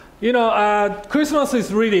You know, Christmas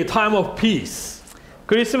is really a time of peace.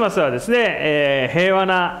 クリスマスはですね、平和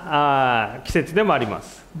な季節でもありま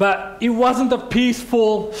す。But it wasn't a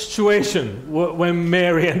peaceful situation when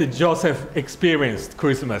Mary and Joseph experienced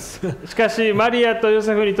Christmas. しかしマリアとヨ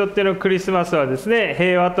セフにとってのクリスマスはですね、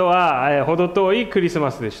平和とは程遠いクリス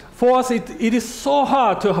マスでした。For us, it is so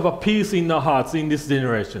hard to have a peace in our hearts in this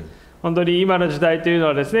generation. 本当に今の時代というの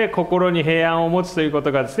はですね、心に平安を持つというこ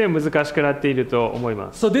とがですね、難しくなっていると思い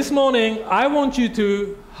ます。So this morning, I want you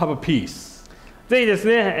to have a peace. ぜひです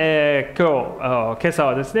ね、今朝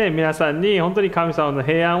はですね、皆さんに本当に神様の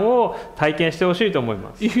平安を体験してほしいと思い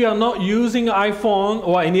ます。If you are not using iPhone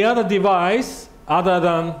or any other device other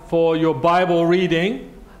than for your Bible reading,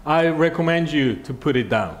 I recommend you to put it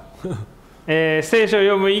down. 聖書を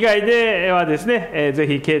読む以外ではですね、ぜ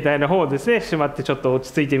ひ携帯の方をですね、しまってちょっと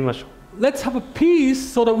落ち着いてみましょう。Let's have a peace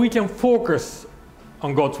so that we can focus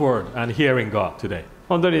on God's word and hearing God today.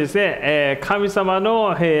 本当にですね、神様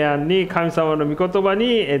の平安に、神様の御言葉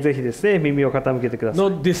に、ぜひですね、耳を傾けてください。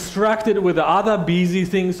Not distracted with the other busy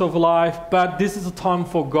things of life, but this is a time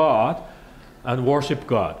for God and worship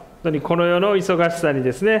God. 本当にこの世の忙しさに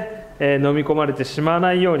ですね、飲み込まれてしまわ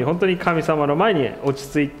ないように、本当に神様の前に落ち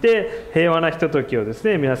着いて、平和なひとときをです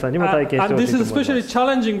ね、皆さんにも体験してほしいと思います。And this is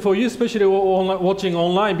especially challenging for you, especially watching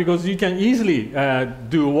online, because you can easily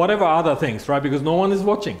do whatever other things, right? Because no one is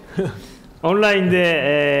watching. オンライン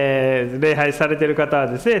で、礼拝されている方は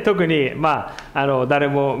ですね、特に、誰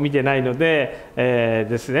も見てないので、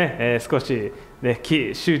ですね、少し、ね、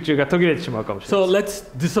集中が途切れてしまうかもしれない。So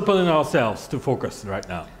let's discipline ourselves to focus right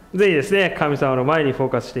now. ぜひですね、神様の前にフォー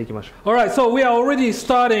カスしていきましょう。Alright, so we are already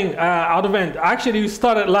starting Advent. Actually, we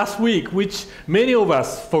started last week, which many of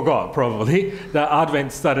us forgot probably. The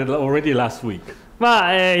Advent started already last week.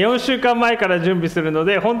 4週間前から準備するの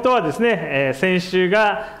で、本当はですね、先週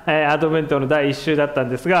がアドベントの第1週だったん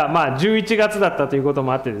ですが、11月だったということ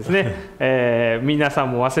もあってですね、皆さ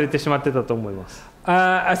んも忘れてしまってたと思います。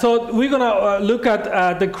So we're going to look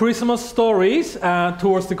at the Christmas stories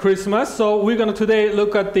towards the Christmas. So we're going to today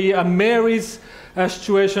look at the Mary's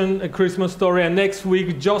situation, a Christmas story, and next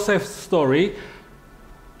week Joseph's story.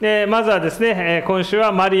 まずはですね、今週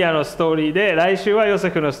はマリアのストーリーで、来週はヨセ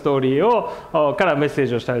フのストーリーをからメッセー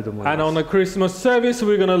ジをしたいと思います。And on the Christmas service,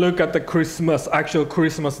 we're going to look at the actual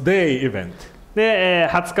Christmas Day event. で、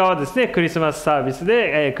20日はですね、クリスマスサービス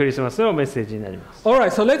で、クリスマスのメッセージになります。Alright,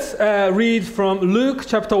 so let's read from Luke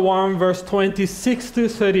chapter 1 verse 26 to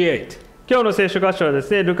 38. 今日の聖書箇所はです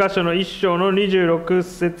ね、ルカ書の1章の26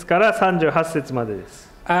節から38節までで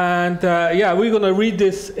す。And yeah, we're going to read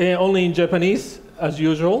this only in Japanese as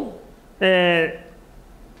usual.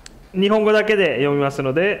 日本語だけで読みます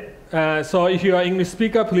ので、so if you are English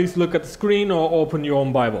speaker, please look at the screen or open your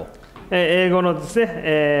own Bible. 英語のです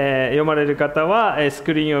ね、読まれる方はス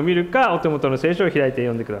クリーンを見るかお手元の聖書を開いて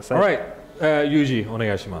読んでください。Alright, ユージお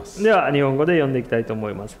願いします。では日本語で読んでいきたいと思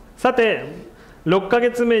います。さて、6ヶ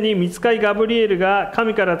月目に御使いガブリエルが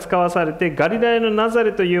神から使わされてガリラヤのナザ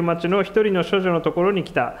レという町の一人の処女のところに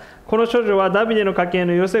来た。この処女はダビデの家系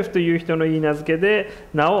のヨセフという人の言い名付けで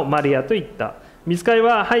名をマリアと言った。御使い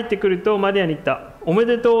は入ってくるとマリアに言った。おめ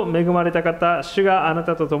でとう、恵まれた方、主があな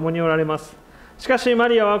たと共におられます。しかしマ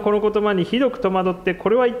リアはこの言葉にひどく戸惑って、こ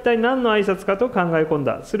れは一体何の挨拶かと考え込ん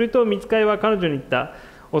だ。すると御使いは彼女に言った。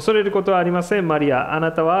恐れることはありません、マリア。あ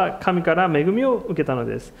なたは神から恵みを受けたの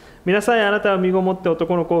です。見なさい、あなたは身ごもって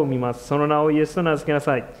男の子を産みます。その名をイエスと名付けな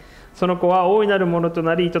さい。その子は大いなるものと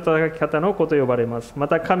なり、糸叩き方の子と呼ばれます。ま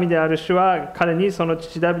た神である主は彼にその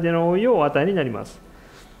父ダビデの王位をお与えになります。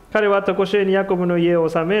彼は常しえにヤコブの家を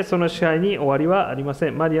治め、その支配に終わりはありませ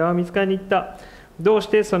ん。マリアは御使いに言った。どうし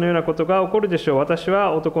てそのようなことが起こるでしょう。私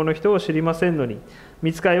は男の人を知りませんのに。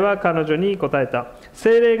御使いは彼女に答えた。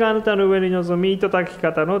聖霊があなたの上に臨み、糸叩き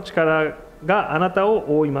方の力があなた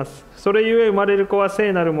を覆います。それゆえ生まれる子は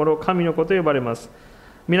聖なるもの、神の子と呼ばれます。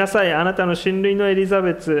見なさい、あなたの親類のエリザ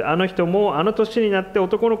ベツ、あの人もあの年になって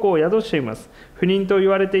男の子を宿しています。不妊と言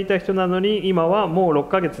われていた人なのに、今はもう6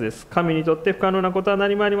ヶ月です。神にとって不可能なことは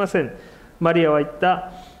何もありません。マリアは言っ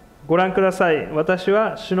た。ご覧ください。私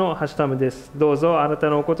は主のはしためです。どうぞあなた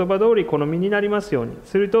のお言葉通り好みになりますように。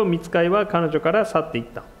すると御使いは彼女から去っていっ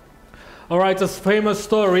た。Alright, this famous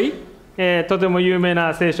story. とても有名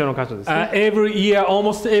な聖書の箇所ですね。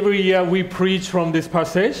Almost every year we preach from this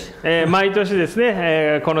passage. 毎年です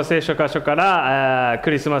ね、この聖書箇所から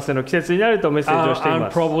クリスマスの季節になるとメッセージをしてい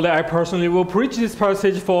ます。And probably I personally will preach this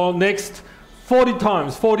passage for next 40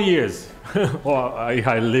 times, 40 years. or if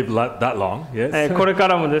I live that long, yes. これか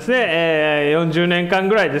らもですね、40年間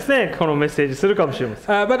ぐらいですね、このメッセージするかもしれま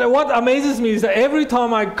せん。But what amazes me is that every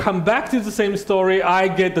time I come back to the same story, I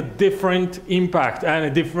get a different impact and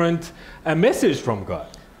a different message from God.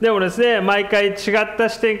 でもですね、毎回違った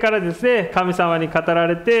視点からですね、神様に語ら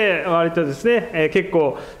れて、割とですね、結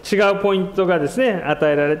構違うポイントがですね、与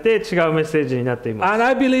えられて、違うメッセージになっています。And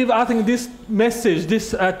I think this message,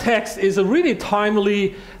 this text is a really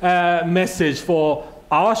timely message for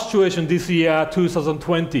our situation this year,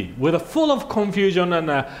 2020, with a full of confusion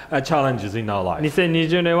and challenges in our life.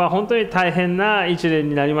 2020年は本当に大変な一年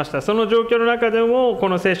になりました。その状況の中でも、こ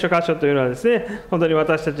の聖書箇所というのはですね、本当に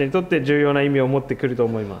私たちにとって重要な意味を持ってくると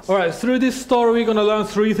思います。Alright, through this story, we're going to learn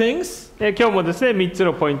three things. 今日もですね、3つ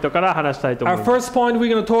のポイントから話したいと思い Our ます。 first point,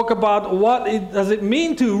 we're going to talk about what does it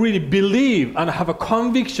mean to really believe and have a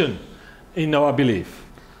conviction in our belief.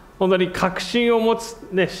 本当に確信を持つ、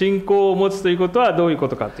ね、信仰を持つということはどういうこ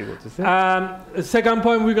とかということですね。Second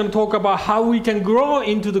point, we're going to talk about how we can grow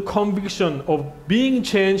into the conviction of being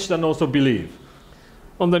changed and also believe.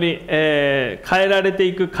 本当に、変えられて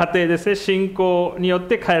いく過程ですね。信仰によっ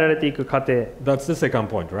て変えられていく過程。That's the second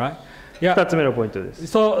point, right? 2つ目のポイントで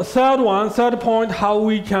す。So third point, how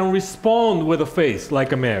we can respond with a faith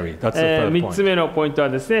like a Mary. That's the third 3つ point. 目のポイントは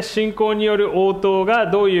ですね、信仰による応答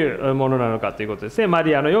がどういうものなのかということですね。マ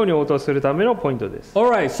リアのように応答するためのポイントです。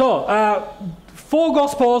All right, so four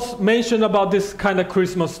Gospels mention about this kind of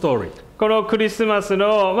Christmas story. このクリスマス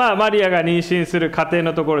の、マリアが妊娠する過程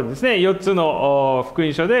のところですね、4つの福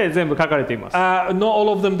音書で全部書かれています。Not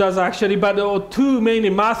all of them does actually, but two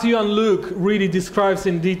mainly, Matthew and Luke, really describes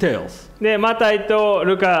in details. でマタイと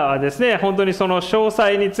ルカはですね、本当にその詳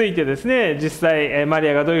細についてですね、実際マリ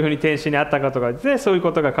アがどういうふうに天使に会ったかとかですね、そういう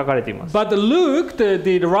ことが書かれています。But Luke,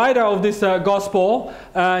 the writer of this gospel,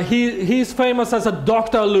 he's famous as a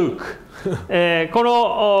Dr. Luke. こ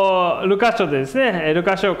のルカ書でですね、ル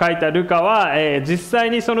カ書を書いたルカは、実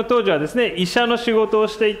際にその当時はですね、医者の仕事を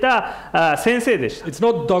していた先生でした。It's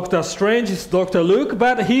not Dr. Strange, it's Dr. Luke,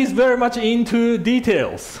 but he's very much into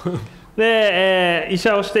details. で、医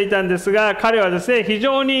者をしていたんですが、彼はですね、非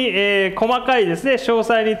常に、細かいですね、詳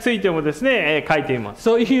細についてもですね、書いています。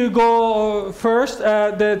So if you go first,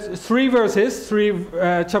 the three verses,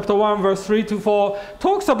 chapter 1, verse 3 to 4,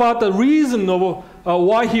 talks about the reason of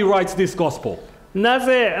why he writes this gospel. な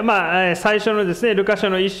ぜ、最初のですね、ルカ書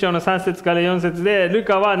の1章の3節から4節で、ル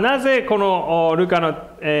カはなぜこのルカの、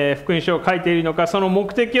福音書を書いているのか、その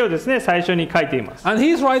目的をですね、最初に書いています。And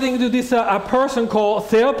he's writing to this a person called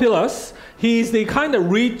Theophilus. He's the kind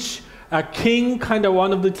of rich king, kind of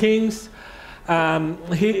one of the kings.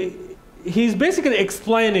 He's basically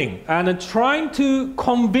explaining and trying to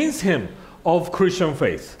convince him of Christian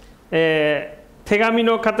faith. 手紙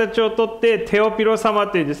の形をとってテオピロ様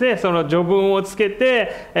というですね、その序文をつけ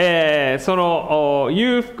て、その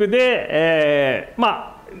裕福で、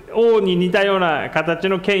王に似たような形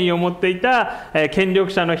の権威を持っていた、権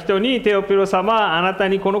力者の人に、テオピロ様、あなた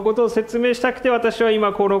にこのことを説明したくて私は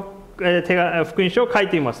今この福音書を書い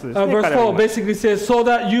ていますですね。Verse 4 basically says, so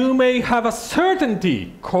that you may have a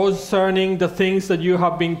certainty concerning the things that you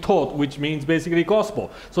have been taught, which means basically gospel,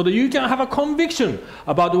 so that you can have a conviction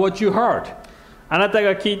about what you heard. あなた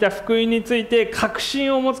が聞いた福音について確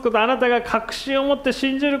信を持つこと、あなたが確信を持って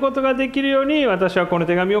信じることができるように、私はこの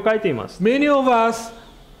手紙を書いています。Many of us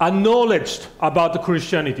acknowledged about the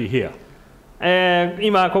Christianity here.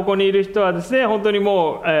 今ここにいる人はですね、本当に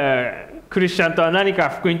もう、クリスチャンとは何か、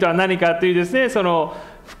福音とは何かというですね、その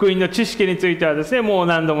福音の知識についてはですね、もう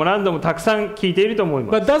何度も何度もたくさん聞いていると思い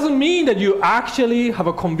ます。But doesn't mean that you actually have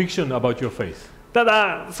a conviction about your faith. た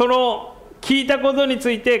だ、その聞いたことに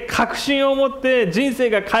ついて確信を持って人生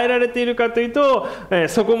が変えられているかというと、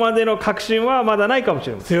そこまでの確信はまだないかもし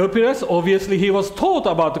れません。Theophilus, obviously he was taught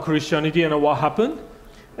about the Christianity and what happened.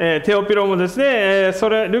 テオピロもですね、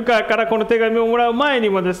ルカからこの手紙をもらう前に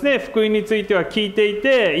もですね、福音については聞いてい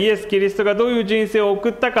て、イエス・キリストがどういう人生を送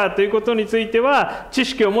ったかということについては知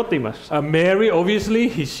識を持っていました。Mary, obviously,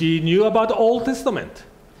 she knew about the Old Testament.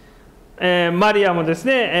 マリアもです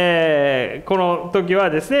ね、この時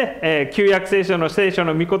はですね、旧約聖書の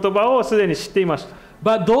御言葉をすでに知っていました。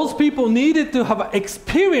But those people needed to have an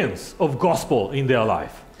experience of gospel in their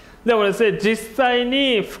life. でもですね、実際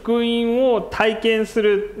に福音を体験す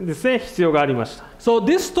るですね、必要がありました。So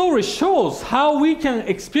this story shows how we can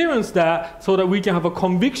experience that so that we can have a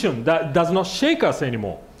conviction that does not shake us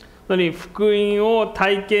anymore. 福音を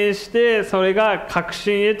体験して、それが確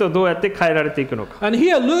信へとどうやって変えられていくのか。And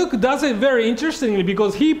here Luke does it very interestingly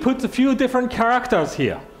because he puts a few different characters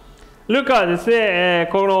here. ルカはですね、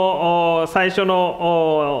この最初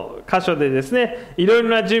の箇所でですね、いろいろ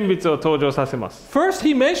な人物を登場させます。First,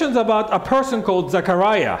 he mentions about a person called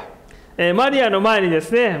Zechariah. マリアの前にで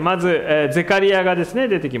すね、まずゼカリアがですね、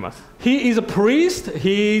出てきます。He is a priest.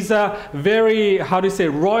 He is a very, how do you say,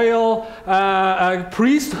 royal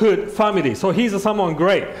priesthood family. So he's someone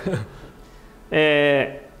great.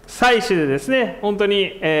 祭司でですね、本当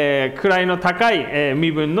に、位の高い、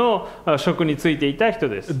身分の職についていた人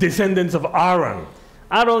です。Descendants of Aaron.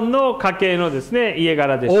 アロンの家系のですね、家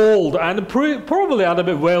柄でした。Old and probably a little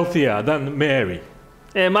bit wealthier than Mary.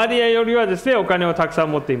 マリアよりはですね、お金をたくさ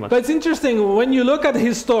ん持っています。But it's interesting when you look at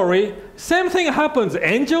his story, same thing happens.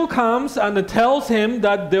 Angel comes and tells him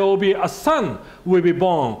that there will be a son will be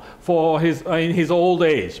born for in his old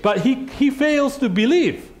age. But he fails to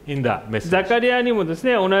believe in that message. ザカリアにもです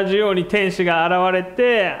ね、同じように天使が現れ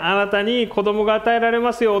て、あなたに子供が与えられ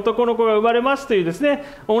ますよ、男の子が生まれますというですね、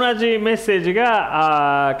同じメッセージ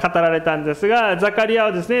が語られたんですが、ザカリア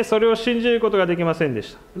はですね、それを信じることができませんで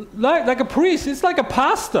した。Like a priest, it's like a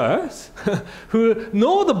pastor who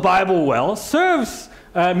know the Bible well, serves,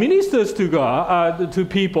 ministers to God, to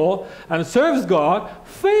people, and serves God,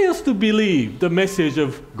 fails to believe the message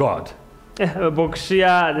of God. 牧師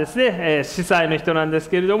やですね、司祭の人なんです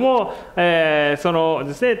けれども、その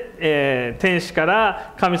ですね、天使か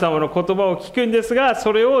ら神様の言葉を聞くんですが、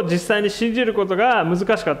それを実際に信じることが難し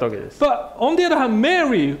かったわけです。But on the other hand,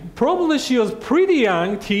 Mary, probably she was pretty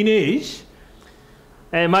young, teenage.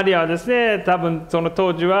 マリアはですね、多分その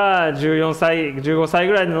当時は14歳、15歳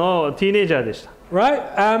ぐらいのティーネイジャーでした。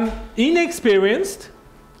Right? Inexperienced.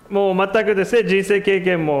 もう全くですね、人生経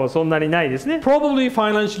験もそんなにないですね。Probably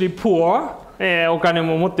financially poor. お金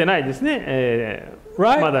も持ってないですね。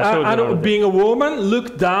Right? まだ少女なの And で。 being a woman,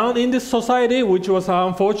 looked down in this society, which was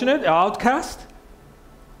unfortunate, outcast.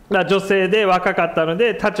 女性で若かったの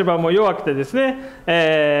で、立場も弱くてです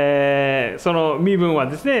ね、その身分は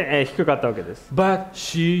ですね、低かったわけです。But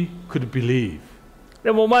she could believe.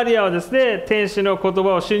 でもマリアはですね、天使の言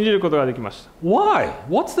葉を信じることができました。Why?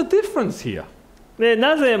 What's the difference here? で、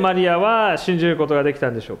なぜマリアは信じることができた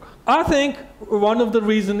んでしょうか。I think one of the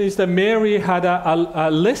reasons is that Mary had a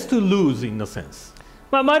less to lose in a sense.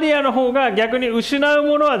 マリアの方が逆に失う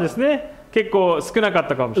ものはですね、結構少なかっ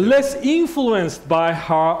たかもしれない。Less influenced by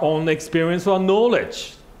her own experience or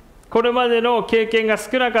knowledge. これまでの経験が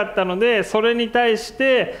少なかったので、それに対し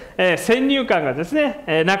て、先入観がです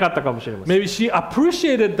ね、なかったかもしれません。Maybe she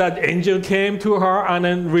appreciated that angel came to her and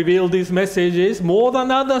then revealed these messages more than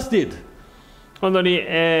others did. 本当に、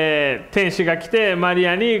天使が来てマリ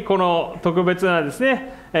アにこの特別なです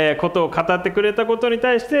ね、ことを語ってくれたことに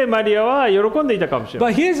対してマリアは喜んでいたかもしれ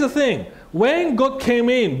ません。 But here's the thing. When God came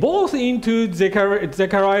in, both into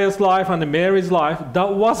Zechariah's life and Mary's life, that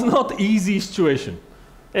was not easy situation.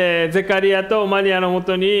 ゼカリアとマリアのも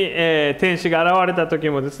とに、天使が現れた時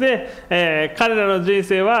もですね、彼らの人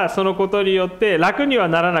生はそのことによって楽には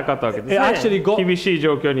ならなかったわけですね。厳しい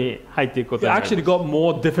状況に入っていくことになります。 It actually got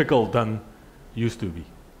more difficult than used to be.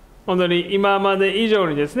 本当に今まで以上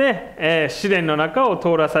にですね、試練の中を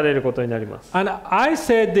通らされることになります。 And I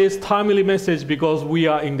said this timely message because we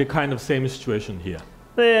are in the kind of same situation here.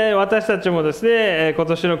 で、私たちもですね、今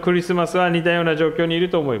年のクリスマスは似たような状況にいる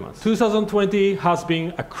と思います。 2020 has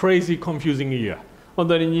been a crazy, confusing year. 本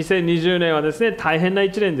当に2020年はですね、大変な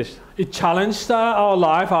1年でした。 It challenged our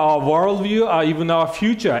life, our worldview, even our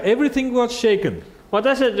future. Everything was shaken.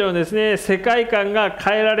 私たちのですね、世界観が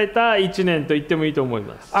変えられた1年と言ってもいいと思い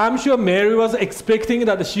ます。 I'm sure Mary was expecting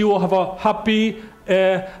that she will have a happy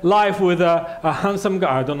life with a handsome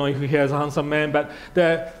guy. I don't know if he has a handsome man, but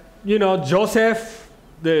Joseph,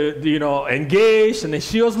 engaged, and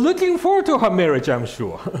she was looking forward to her marriage, I'm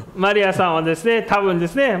sure. マリアさんはですね、多分で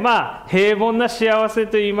すね、平凡な幸せ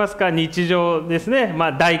といいますか、日常ですね、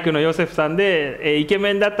大工のヨセフさんで、イケ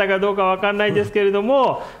メンだったかどうかわかんないですけれど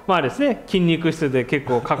も、ですね、筋肉質で結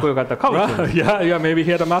構かっこよかったかもしれない。Yeah, maybe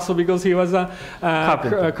he had a muscle because he was a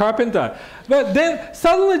carpenter. But then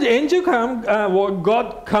suddenly the angel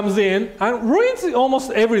God comes in and ruins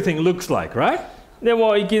almost everything, looks like, right? で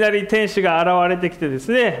もいきなり天使が現れてきてで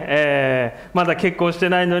すね、まだ結婚して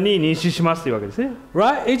ないのに妊娠しますというわけですね。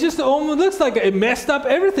Right? It just almost looks like it messed up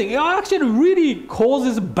everything. It actually really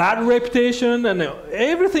causes bad reputation and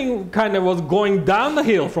everything kind of was going down the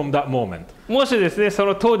hill from that moment. もしですね、そ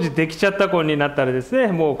の当時できちゃった子になったらですね、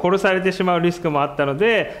もう殺されてしまうリスクもあったの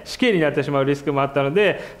で、死刑になってしまうリスクもあったの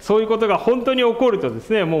で、そういうことが本当に起こるとで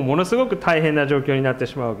すね、もうものすごく大変な状況になって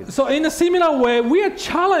しまうわけです。So in a similar way, we are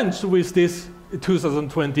challenged with this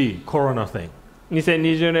 2020 corona thing.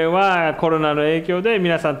 2020年はコロナの影響で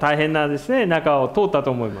皆さん大変なですね、中を通った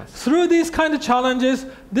と思います。Through these kind of challenges,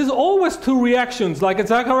 there's always two reactions. Like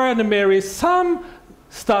Zachariah and Mary, some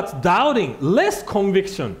starts doubting, less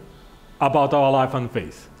conviction about our life and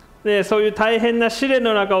faith. でそういう大変な試練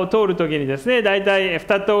の中を通るときにですね、大体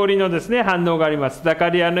2通りのですね、反応があります。ザカ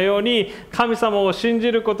リアのように神様を信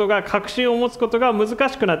じることが、確信を持つことが難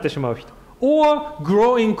しくなってしまう人。Or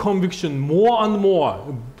grow in conviction more and more,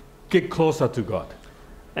 get closer to God.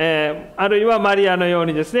 あるいはマリアのよう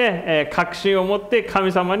にですね、確信を持って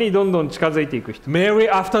神様にどんどん近づいていく人。Mary,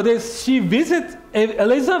 after this, she visits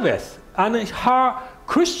Elizabeth, and her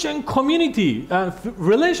Christian community and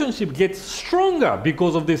relationship gets stronger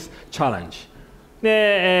because of this challenge.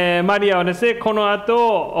 で、マリアはですね、この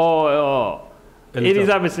後エリ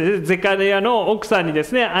ザベス、ゼカリアの奥さんにで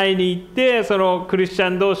すね、会いに行って、そのクリスチャ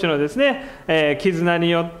ン同士のですね、絆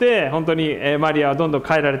によって、本当にマリアはどんどん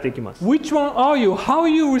変えられていきます。Which one are you? How are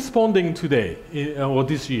you responding today or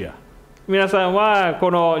this year? 皆さんは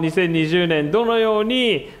この2020年どのよう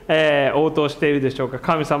に、応答しているでしょうか。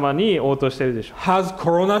神様に応答しているでしょうか。Has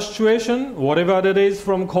Corona situation, whatever it is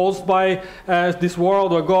from caused by this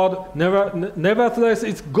world or God, nevertheless,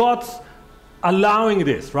 it's God's allowing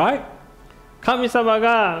this, right? 神様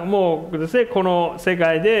がもうですね、この世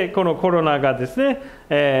界でこのコロナがですね、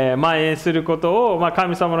蔓延することを、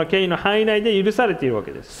神様の権威の範囲内で許されているわ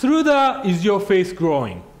けです。Through that, is your faith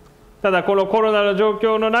growing? ただこのコロナの状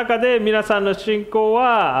況の中で皆さんの信仰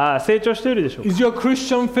は成長しているでしょうか。 Is your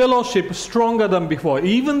Christian fellowship stronger than before,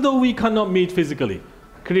 even though we cannot meet physically?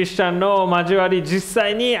 クリスチャンの交わり、実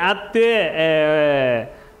際に会っ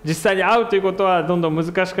て、実際に会うということはどんどん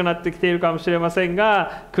難しくなってきているかもしれません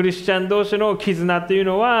が、クリスチャン同士の絆という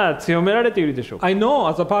のは強められているでしょうか。 I know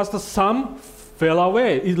as a pastor, some fell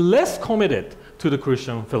away, is less committed to the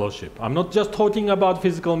Christian fellowship. I'm not just talking about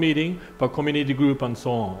physical meeting, but community group and so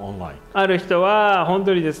on online. ある人は本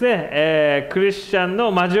当にですね、クリスチャンの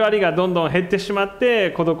交わりがどんどん減ってしまって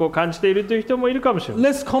孤独を感じているという人もいるかもしれませ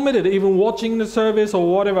ん。 Less committed, even watching the service or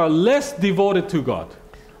whatever, less devoted to God.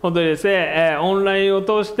 本当にですね、オンラインを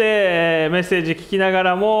通して、メッセージ聞きなが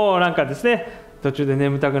らもなんかですね、途中で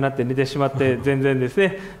眠たくなって寝てしまって全然です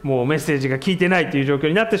ね、もうメッセージが聞いてないという状況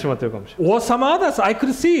になってしまっているかもしれない。 Or some others I could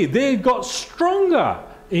see, they got stronger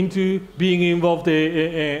into being involved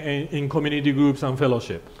in community groups and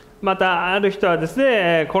fellowship. またある人はです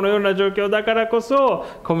ね、このような状況だからこそ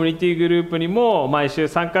コミュニティグループにも毎週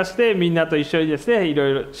参加してみんなと一緒にですね、いろ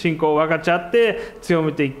いろ信仰を分かち合って強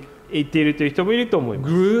めていっているという人もいると思いま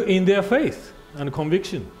す。 Grew in their faith and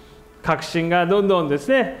conviction. 確信がどんどんです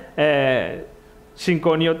ね、信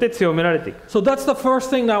仰によって強められていく。 So that's the first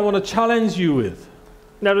thing that I want to challenge you with.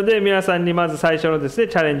 なので皆さんにまず最初のですね、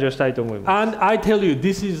チャレンジをしたいと思います。 And I tell you,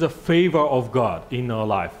 this is a favor of God in our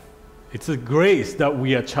life. It's a grace that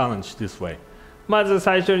we are challenged this way. まず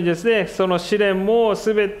最初にですね、その試練も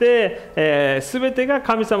すべて、全てが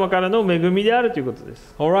神様からの恵みであるということで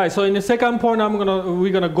す。 All right. So in the second point,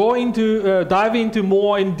 we're gonna go into dive into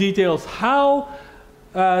more in details how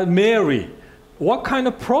Mary, what kind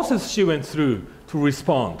of process she went through to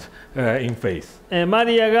respond in faith. マ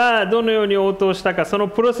リアがどのように応答したか、その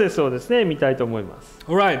プロセスをですね、見たいと思います。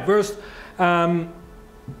 All right. Verse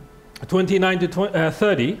 29 to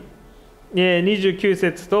 30. 29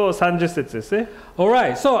節と30節ですね。 All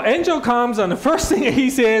right. So angel comes and the first thing he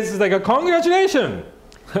says is like a congratulations.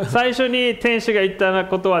 最初に天使が言った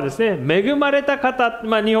ことはですね、恵まれた方、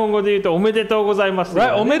日本語で言うとおめでとうございます、ね。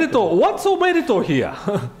Right. おめでとう。What's おめでとう here?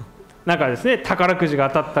 なんかですね、宝くじが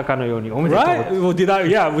当たったかのようにおめでとう。Right? Well, did I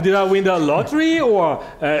win the lottery or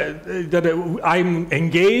that I'm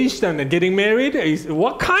engaged and getting married?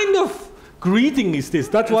 What kind of greeting is this?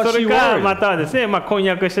 That's what そ she れか worried. またはですね、婚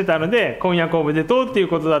約してたので婚約おめでとうっていう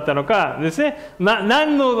ことだったのかですね、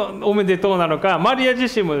何のおめでとうなのか、マリア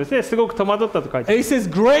自身もですね、すごく戸惑ったと書いてある。 It says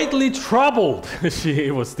greatly troubled.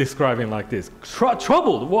 She was describing like this.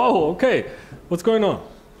 Troubled. Whoa. Okay. What's going on?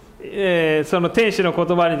 その天使の言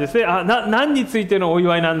葉にですね、何についてのお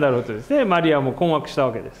祝いなんだろうとですね、マリアも困惑した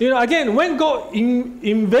わけです。You know, again, when God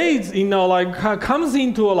invades in our life, comes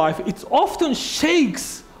into our life, it often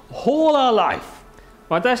shakes whole our life.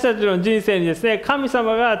 私たちの人生にですね、神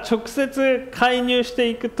様が直接介入し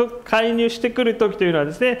てくる時というのは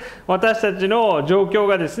ですね、私たちの状況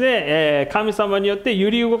がですね、神様によって揺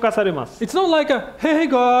り動かされます。 It's not like a, hey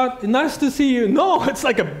God, nice to see you. No, it's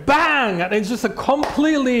like a bang, and it just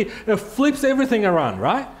completely flips everything around,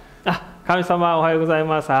 right? 神様おはようござい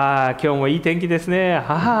ます。今日もいい天気ですね。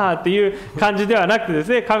ははっていう感じではなくてです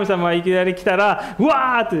ね、神様がいきなり来たら、う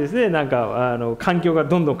わーってですね、なんか環境が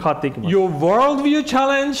どんどん変わっていきます。Your worldview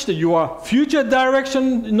challenged, your future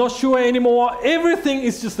direction not sure anymore. Everything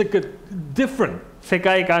is just like a different. 世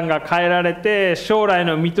界観が変えられて、将来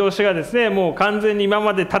の見通しがですね、もう完全に今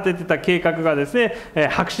まで立ててた計画がですね、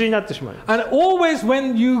白紙になってしまいます。And always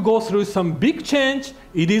when you go through some big change,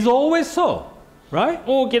 it is always so, right?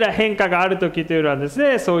 大きな変化があるときというのはです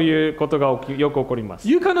ね、そういうことがよく起こります。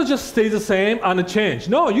You cannot just stay the same and change.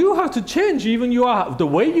 No, you have to change even the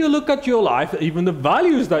way you look at your life, even the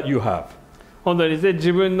values that you have. 本当にですね、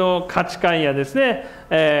自分の価値観やですね、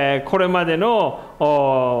これまでの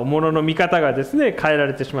ものの見方がですね、変えら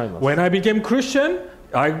れてしまいます。When I became Christian,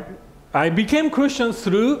 I became Christian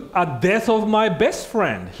through a death of my best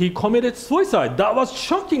friend. He committed suicide. That was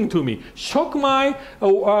shocking to me. Shocked my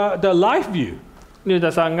the life view. リュウ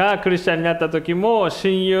ダさんがクリスチャンになった時も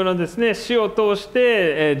親友のですね、死を通し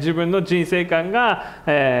て、自分の人生観が、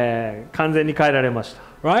完全に変えられまし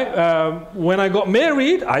た。Right? When I got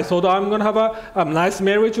married, I thought I'm going to have a nice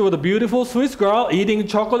marriage with a beautiful Swiss girl, eating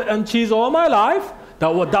chocolate and cheese all my life.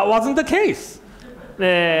 That wasn't the case.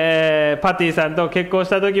 パティさんと結婚し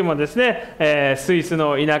た時もですね、スイス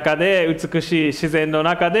の田舎で美しい自然の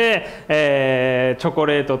中で、チョコ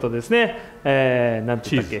レートとですね、なん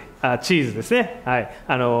て言ったっけ、チーズですね、はい、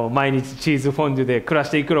毎日チーズフォンデュで暮らし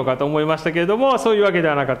ていくのかと思いましたけれども、そういうわけで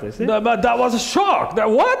はなかったですね。But that was a shock.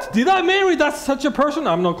 What? Did I marry such a person?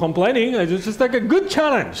 I'm not complaining. It's just like a good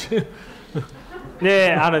challenge.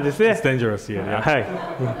 で、ですね。It's dangerous here. Yeah. は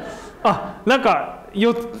い。なんか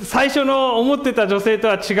最初の思ってた女性と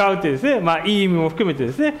は違うってですね、まあいい意味も含めて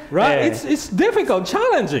ですね。Right? It's difficult,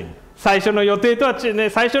 challenging. 最初の予定とはね、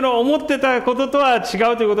最初の思ってたこととは違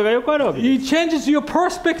うということがよくあるわけです。It changes your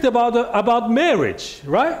perspective about marriage,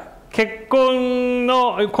 right? 結婚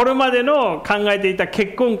のこれまでの考えていた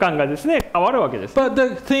結婚観がですね、変わるわけです。But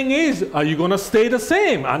the thing is, are you going to stay the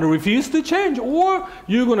same and refuse to change, or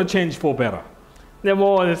you're going to change for better? で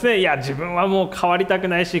もですね、いや自分はもう変わりたく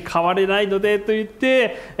ないし変われないのでと言っ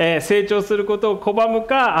て、成長することを拒む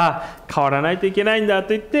か、変わらないといけないんだと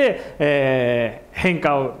言って、変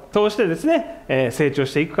化を通してですね、成長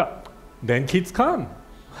していくか。Then kids come.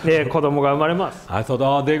 で子供が生まれます。I thought,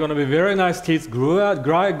 oh, they're going to be very nice kids. Grew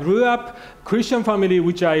up Christian family,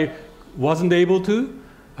 which I wasn't able to.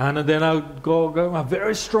 And then I go a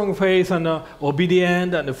very strong faith and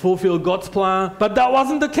obedient and fulfill God's plan. But that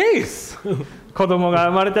wasn't the case. 子供が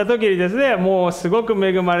生まれた時にですね、もうすごく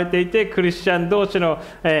恵まれていて、クリスチャン同士の、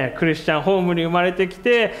クリスチャンホームに生まれてき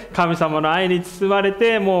て、神様の愛に包まれ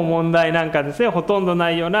て、もう問題なんかですね、ほとんどな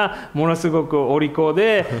いような、ものすごくお利口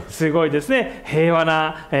ですごいですね、平和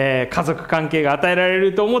な、家族関係が与えられ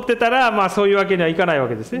ると思ってたら、まあそういうわけにはいかないわ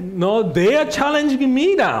けですね。No, they are challenging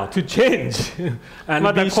me now to change.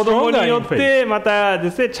 また子供によってまた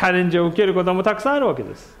ですね、チャレンジを受けることもたくさんあるわけ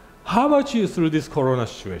です。How about you through this corona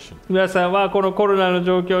situation? 皆さんはこのコロナの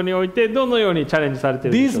状況においてどのようにチャレンジされて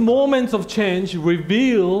いるでしょうか。 These moments of change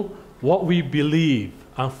reveal what we believe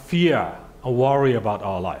and fear and worry about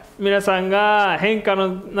our life. 皆さんが変化の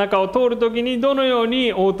中を通るときにどのよう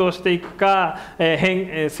に応答していくか、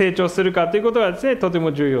成長するかということがですね、とて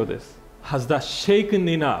も重要です。Has that shaken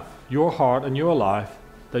enough your heart and your life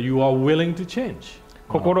that you are willing to change?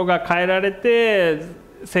 心が変えられて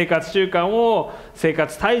生活習慣を、生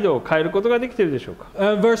活態度を変えることができているでしょうか。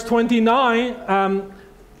Verse 29,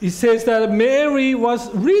 it says that Mary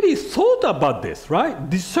was really thought about this, right?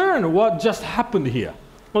 Discern what just happened here.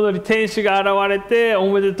 本当に天使が現れてお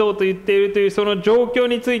めでとうと言っているというその状況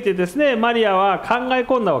についてですね、マリアは考え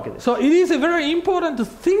込んだわけです。So it is very important to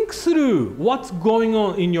think through what's going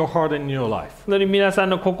on in your heart and in your life. 本当に皆さん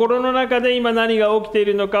の心の中で今何が起きてい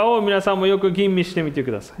るのかを皆さんもよく吟味してみてく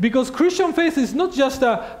ださい。Because Christian faith is not just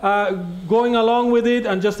going along with it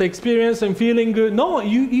and just experience and feeling good. No,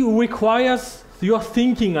 it requires your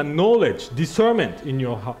thinking and knowledge, discernment in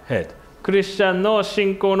your head. クリスチャンの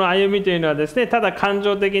信仰の歩みというのはですね、ただ感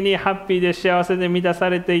情的にハッピーで幸せで満た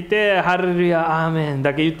されていて、ハレルヤ、アーメン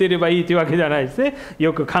だけ言っていればいいというわけではないですね。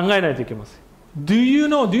よく考えないといけません。Do you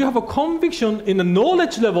have a conviction in the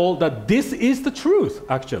knowledge level that this is the truth,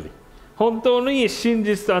 actually? 本当に真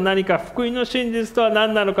実とは何か、福音の真実とは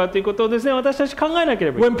何なのかということをですね、私たち考えなけ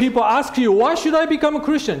ればいけない。When people ask you, why should I become a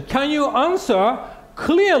Christian? Can you answer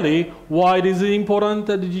clearly why it is important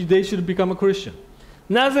that they should become a Christian?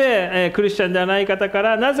 なぜ、クリスチャンではない方か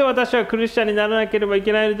らなぜ私はクリスチャンにならなければい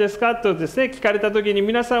けないのですかとですね、聞かれたときに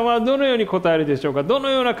皆さんはどのように答えるでしょうか。どの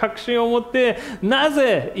ような確信を持ってな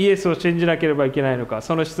ぜイエスを信じなければいけないのか、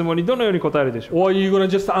その質問にどのように答えるでしょうか。 Or are you going to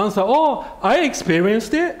just answer, oh, I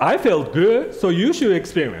experienced it, I felt good, so you should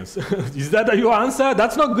experience. Is that your answer?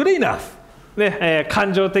 That's not good enough. ね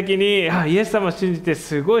感情的にイエス様を信じて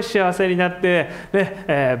すごい幸せになって、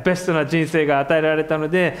ねベストな人生が与えられたの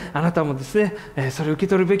であなたもですね、それを受け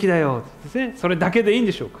取るべきだよですね、それだけでいいん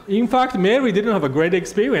でしょうか。 In fact, Mary didn't have a great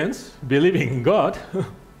experience believing in God.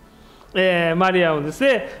 マリアもです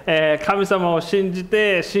ね、神様を信じ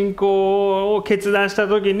て信仰を決断した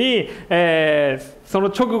ときに、その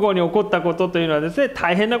直後に起こったことというのはですね、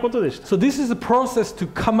大変なことでした。 So this is a process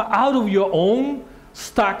to come out of your own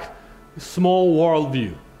stuck small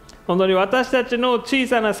worldview. 本当に私たちの小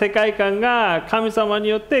さな世界観が神様に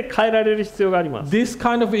よって変えられる必要があります。 This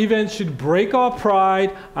kind of event should break our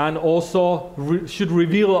pride and also should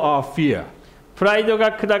reveal our fear. プライド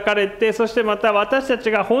が砕かれて、そしてまた私た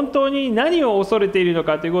ちが本当に何を恐れているの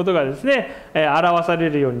かということがですね、表され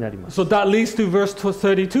るようになります。 So that leads to verse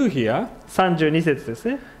 32 here. 32節です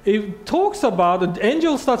ね。 It talks about, the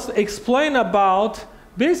angel starts to explain about,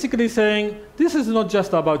 basically saying, this is not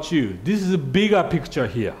just about you. This is a bigger picture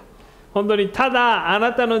here. 本当にただあ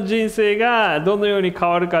なたの人生がどのように変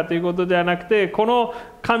わるかということではなくて、この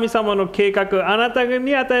神様の計画、あなた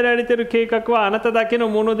に与えられている計画はあなただけの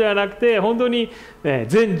ものではなくて、本当に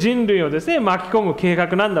全人類をですね巻き込む計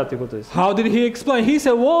画なんだということです。 How did he explain? He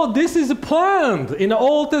said, well, this is planned in the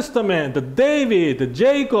Old Testament, David,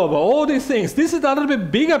 Jacob, all these things. This is a little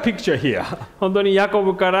bit bigger picture here. 本当にヤコ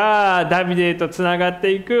ブからダビデへとつながっ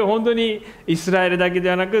ていく、本当にイスラエルだけ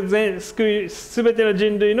ではなくすべての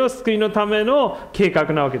人類の救いのための計画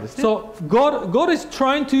なわけですね。 So God is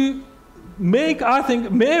trying to make, I think,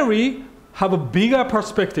 Mary have a bigger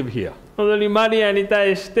perspective here. 本当にマリアに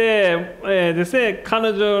対して、ですね、彼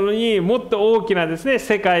女にもっと大きなですね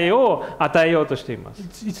世界を与えようとしています。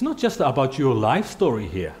 It's not just about your life story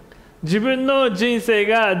here. 自分の人生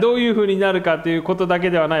がどういうふうになるかということだけ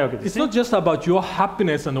ではないわけで It's すね。 not just about your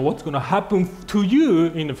happiness and what's going to happen to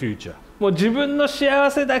you in the future. もう自分の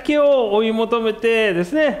幸せだけを追い求めてで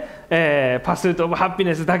すね、パスートオブハピ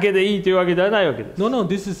ネスだけでいいというわけではないわけです。 No,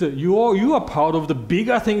 this is you are part of the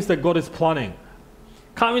bigger things that God is planning.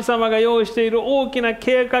 神様が用意している大きな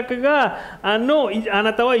計画があ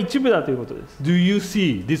なたは一部だということです。 Do you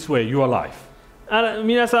see this way your life?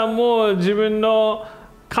 皆さんも自分の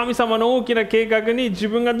神様の大きな計画に自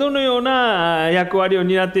分がどのような役割を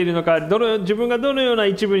担っているのか、自分がどのような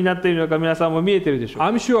一部になっているのか、皆さんも見えているでしょう。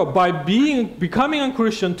 I'm sure by becoming a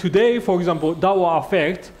Christian today, for example, that will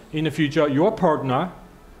affect in the future your partner,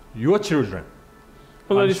 your children.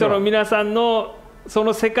 本当にその皆さんのそ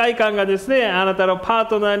の世界観がですね、あなたのパー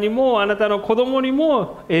トナーにもあなたの子供に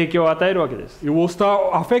も影響を与えるわけです。 It will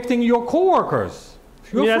start affecting your coworkers,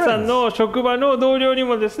 your 皆さん friends. の職場の同僚に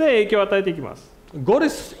もですね、影響を与えていきます。 God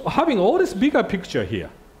is having all this bigger picture here.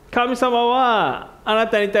 神様はあな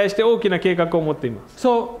たに対して大きな計画を持っています。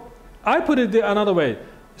 So I put it another way.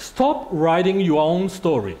 Stop writing your own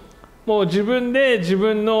story. もう自分で自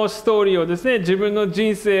分のストーリーをですね、自分の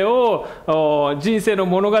人生の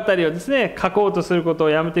物語をですね、書こうとすることを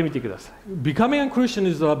やめてみてください。 Becoming a Christian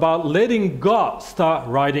is about letting God start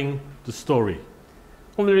writing the story.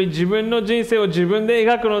 本当に自分の人生を自分で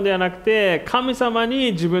描くのではなくて、神様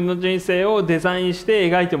に自分の人生をデザインして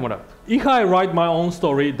描いてもらう。 If I write my own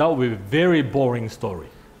story, that will be a very boring story.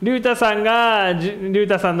 リュウタさんがリュウ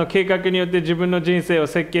タさんの計画によって自分の人生を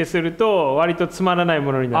設計すると割とつまらない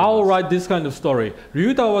ものになり I'll ま write this kind of story.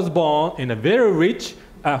 Ryuta was born in a very rich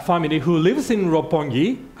family who lives in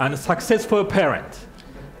Roppongi and a successful parent.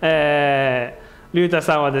 す。リュウタ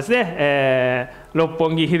さんはですね、六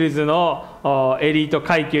本木ヒルズのエリート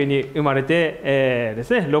階級に生まれて、で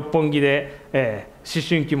すね、六本木で、思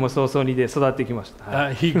春期も早々にで育ってきました。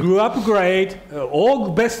He grew up great,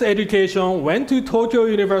 all best education, went to Tokyo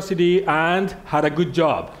University and had a good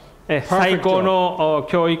job. 最高の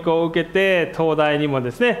教育を受けて東大にも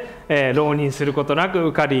ですね、浪人することなく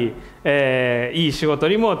受かり、いい仕事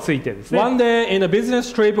にもついてですね。 One day in a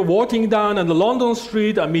business trip, walking down on the London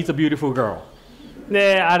street, I meet a beautiful girl.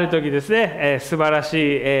 である時ですね、素晴らしい、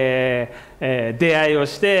出会いを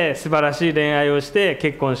して素晴らしい恋愛をして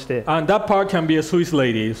結婚して、 And that part can be a Swiss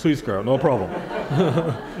lady, Swiss girl, no problem.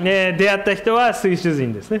 ね、出会った人はスイス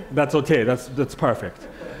人ですね。 That's okay, that's perfect.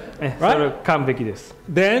 それ完璧です。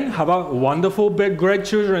 Then have a wonderful, big, great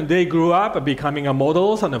children. They grew up becoming a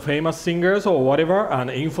models and a famous singers or whatever and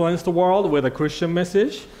influenced the world with a Christian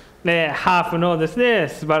message. ハーフのですね、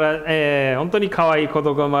本当に可愛い子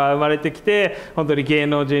供が生まれてきて、本当に芸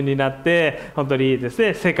能人になって、本当にです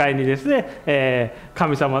ね、世界にですね、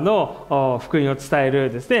神様の福音を伝え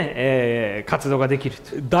るですね、活動ができる。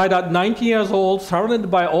Died at 19 years old, surrounded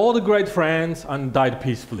by all the great friends, and died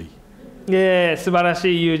peacefully. 素晴ら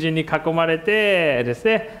しい友人に囲まれてです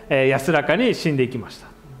ね、安らかに死んでいきました。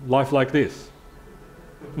Life like this.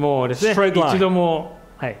 もうですね、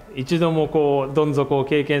一度もこうどん底を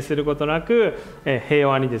経験することなく、平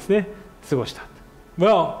和にですね過ごした。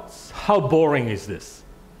Well, how boring is this?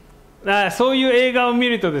 そういう映画を見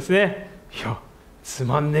るとですね、いやつ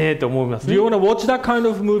まんねえと思います Do ね。 you want to watch that kind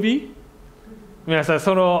of movie? 皆さん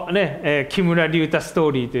そのね、木村隆太スト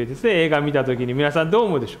ーリーというですね映画を見たときに皆さんどう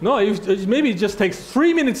思うでしょう。 No, maybe it just takes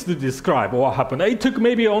 3 minutes to describe what happened. It took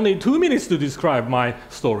maybe only 2 minutes to describe my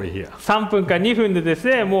story here. 3分か2分でです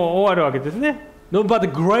ねもう終わるわけですね。No, but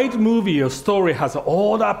a great movie or story has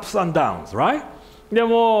all the ups and downs, right? で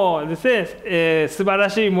もですね、素晴ら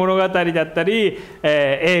しい物語だったり、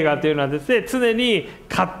映画というのはですね常に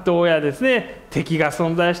葛藤やですね敵が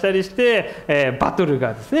存在したりして、バトル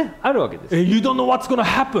がですねあるわけです。You don't know what's going to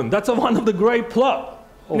happen. That's one of the great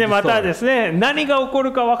plot. でまたですね何が起こ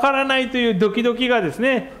るかわからないというドキドキがです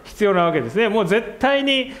ね必要なわけですね。もう絶対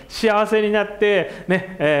に幸せになって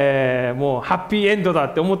ね、もうハッピーエンドだ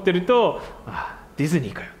って思ってると、ディズ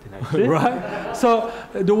ニーかよってなるんですね。Right? So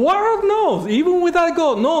the world knows, even without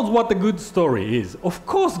God, knows what the good story is. Of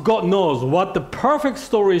course, God knows what the perfect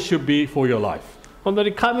story should be for your life. 本当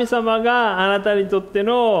に神様があなたにとって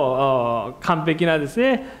の完璧なです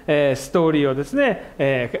ね、ストーリーをですね、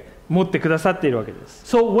持ってくださっているわけで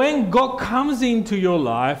す。So when God comes into your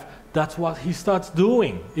life, that's what He starts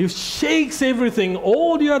doing. He shakes everything,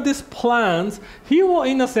 all your these plans. He will,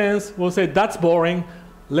 in a sense, will say, "That's boring.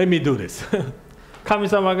 Let me do this." 神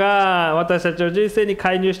様が私たちの人生に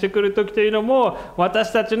介入してくるときというのも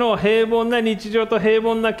私たちの平凡な日常と平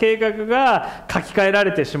凡な計画が書き換えら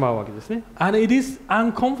れてしまうわけですね。 And it is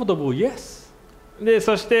uncomfortable, yes. で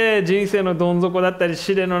そして人生のどん底だったり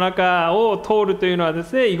試練の中を通るというのはで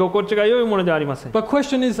すね居心地が良いものではありません。 But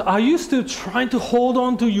question is, are you still trying to hold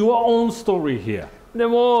on to your own story here? で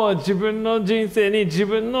も自分の人生に自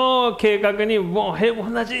分の計画にもう平凡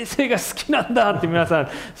な人生が好きなんだって皆さん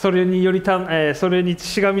それにそれに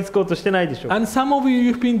しがみつこうとしてないでしょうか。 And some of you,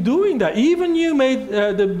 you've been doing that. Even you made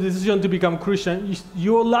the decision to become Christian.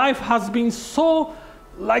 Your life has been so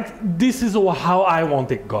like, this is how I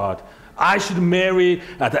wanted God. I should marry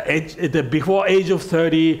before age of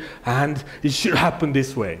 30, and it should happen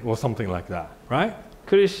this way, or something like that, right?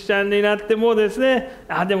 クリスチャンになってもですね、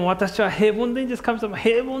でも私は平凡でいいんです、神様、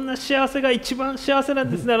平凡な幸せが一番幸せな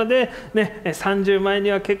んです、なので、ね、30前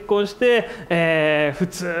には結婚して、普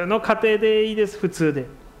通の家庭でいいです、普通で。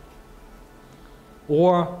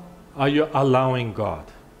Or are you allowing God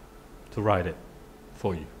to write it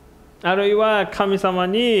for you? あるいは神様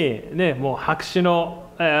に、ね、もう白紙の、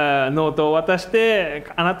ノートを渡して、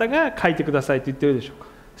あなたが書いてくださいと言っているでしょうか。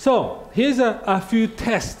So, here's a few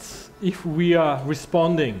tests. If we are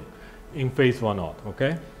responding in faith or not,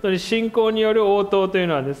 okay? 信仰による応答という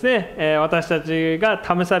のはですね、私たちが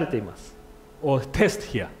試されています。Or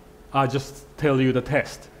test here. I'll just tell you the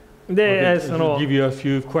test. で、I'll give you a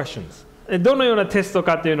few questions. どのようなテスト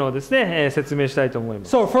かというのをですね、説明したいと思いま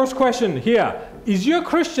す。So, first question here. Is your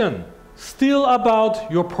Christian still about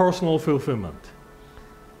your personal fulfillment?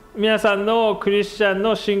 皆さんのクリスチャン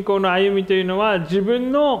の信仰の歩みというのは自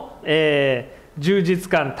分の、充実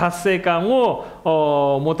感、達成感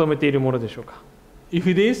を求めているものでしょうか。 If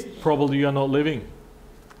it is, probably you are not living.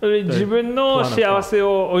 自分の幸せ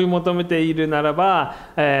を追い求めているならば、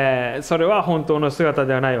それは本当の姿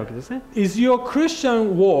ではないわけですね。Is your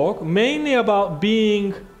Christian walk mainly about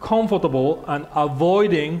being comfortable and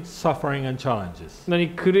avoiding suffering and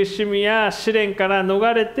challenges? 苦しみや試練から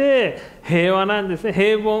逃れて平和なんですね。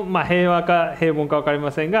平和か平凡か分かりま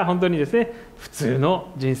せんが、本当にですね、普通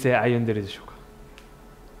の人生歩んでいるでしょうか。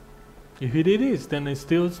If it is, then it's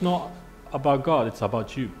not about God, it's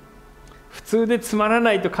about you. 普通でつまら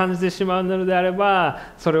ないと感じてしまうのであれば、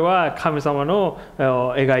それは神様の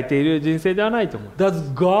描いている人生ではないと思う。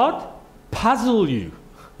Does God puzzle you?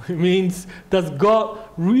 It means, does God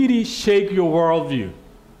really shake your worldview?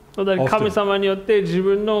 神様によって自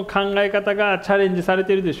分の考え方がチャレンジされ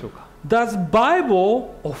ているでしょうか。Does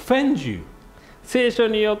Bible offend you? 聖書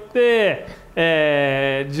によって、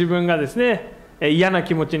自分がですね、嫌な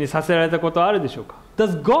気持ちにさせられたことはあるでしょうか。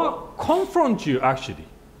 Does God confront you actually?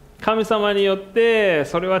 神様によって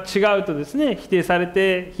それは違うとですね否定され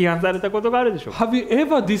て批判されたことがあるでしょうか。 Have you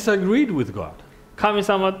ever disagreed with God? 神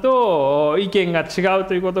様と意見が違う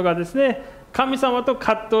ということがですね、神様と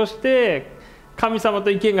葛藤して神様と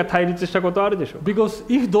意見が対立したことはあるでしょうか。 Because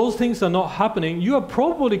if those things are not happening, you are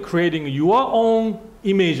probably creating your own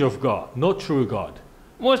image of God, not true God.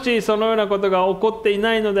 もしそのようなことが起こってい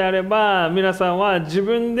ないのであれば、皆さんは自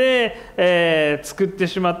分で、作って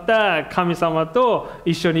しまった神様と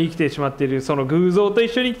一緒に生きてしまっている、その偶像と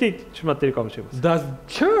一緒に生きてしまっているかもしれません。 The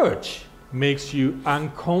church makes you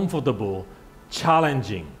uncomfortable,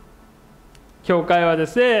 challenging. 教会はで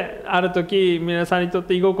すね、ある時皆さんにとっ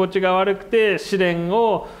て居心地が悪くて試練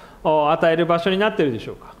を与える場所になっているでし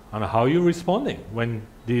ょうか。 And how are you responding when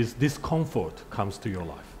this discomfort comes to your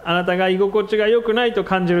life? あなたが居心地が良くないと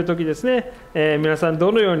感じる時ですね、皆さん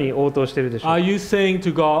どのように応答しているでしょうか。 Are you saying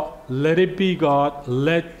to God, let it be God,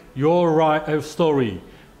 let your story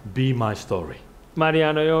be my story? マリ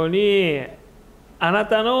アのようにあな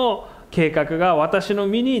たの計画が私の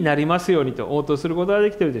身になりますようにと応答することがで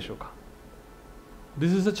きているでしょうか。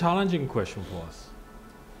 This is a challenging question for us.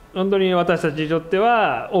 本当に私たちにとって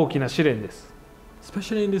は大きな試練です。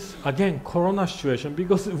 Especially in this, again, corona situation,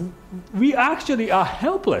 because we actually are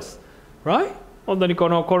helpless, right? 本当にこ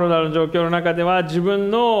のコロナの状況の中では自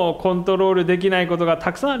分のコントロールできないことが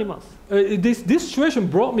たくさんあります。This situation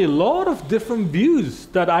brought me a lot of different views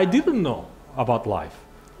that I didn't know about life.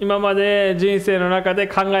 今まで人生の中で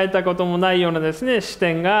考えたこともないようなですね、視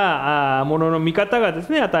点が、ものの見方がです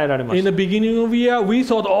ね、与えられま In した。 the beginning of the year, we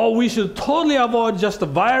thought, oh, we should totally avoid just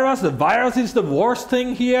the virus. The virus is the worst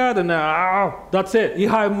thing here. Then, that's it.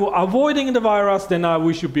 If I'm avoiding the virus, then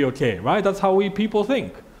we should be okay, right? That's how people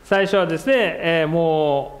think. 最初はですね、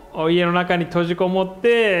もう家の中に閉じこもっ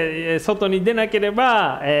て外に出なけれ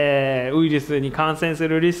ば、ウイルスに感染す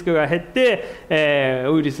るリスクが減って、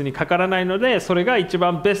ウイルスにかからないので、それが一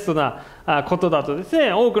番ベストなことだとです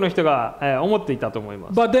ね、多くの人が、思っていたと思い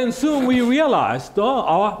ます。 But then soon we realized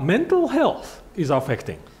our mental health is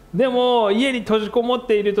affecting. でも家に閉じこもっ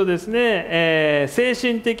ているとですね、精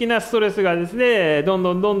神的なストレスがですね、どん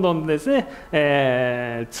どんです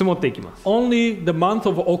ね、積もっていきます。 Only the month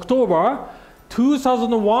of October,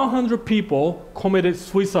 2,100 people committed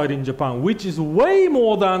suicide in Japan, which is way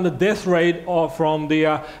more than the death rate from the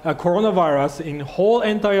coronavirus in whole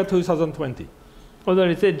entire 2020. 本当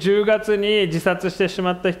にですね、10月に自殺してし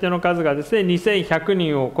まった人の数がですね、2100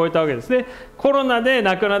人を超えたわけですね。コロナで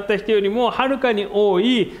亡くなった人よりもはるかに多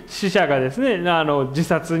い死者がですね、自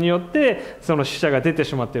殺によってその死者が出て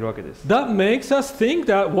しまっているわけです。 That makes us think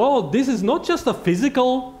that, well, this is not just a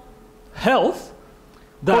physical health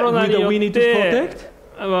コ that ロナによ we っ need to て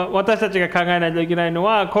protect. 私たちが考えないといけないの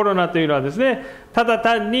は、コロナというのはですね、ただ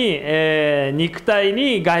単に、肉体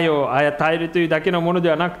に害を与えるというだけのもの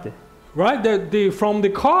ではなくて、 Right? From the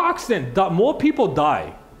car accident, that more people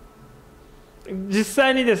die. 実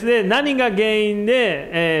際にですね、何が原因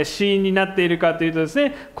で、死因になっているかというとです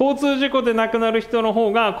ね、交通事故で亡くなる人の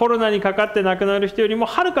方がコロナにかかって亡くなる人よりも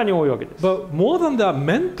はるかに多いわけです。 But more than that,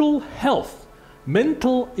 mental health,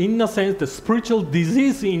 mental in a sense, the spiritual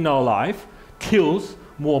disease in our life kills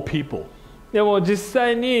more people. でも実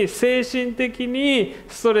際に精神的に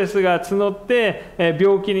ストレスが募って、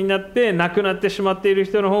病気になって亡くなってしまっている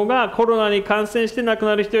人の方がコロナに感染して亡く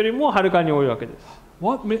なる人よりもはるかに多いわけです。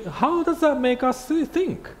How does that make us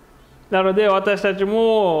think? なので私たち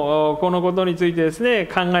もこのことについてですね、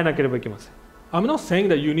考えなければいけません。I'm not saying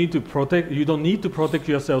that you don't need to protect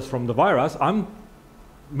yourselves from the virus. I'm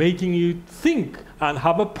making you think and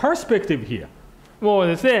have a perspective here. もう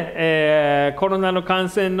ですね、コロナの感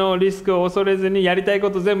染のリスクを恐れずにやりたい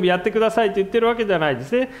こと全部やってくださいと言ってるわけではないで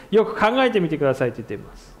すね。よく考えてみてくださいと言ってい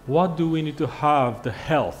ます。What do we need to have the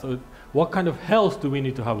health? What kind of health do we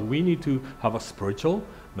need to have? We need to have a spiritual,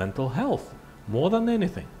 mental health more than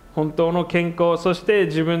anything. 本当の健康、そして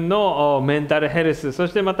自分のメンタルヘルス、そ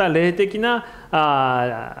してまた霊的な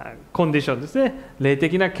コンディションですね。霊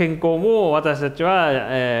的な健康も私たち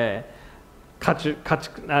は、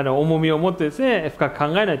重みを持ってですね、深く考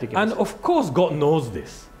えないといけません。 And of course, God knows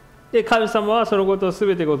this. で、神様はそのことをす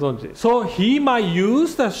べてご存知です。 So He might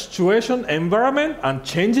use the situation, environment, and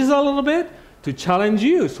changes a little bit to challenge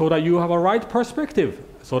you so that you have a right perspective,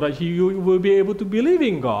 so that you will be able to believe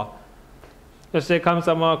in God. そして神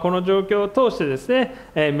様はこの状況を通してですね、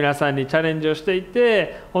皆さんにチャレンジをしてい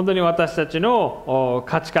て、本当に私たちの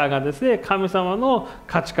価値観がですね、神様の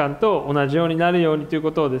価値観と同じようになるようにという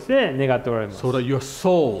ことをですね、願っておられます。 So that your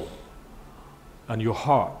soul and your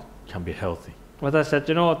heart can be healthy. 私た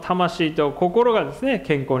ちの魂と心がですね、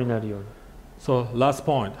健康になるように。 So last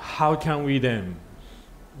point, how can we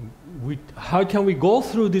go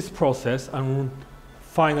through this process and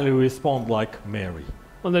finally respond like Mary?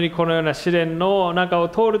 本当にこのような試練の中を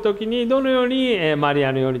通るときにどのようにマリ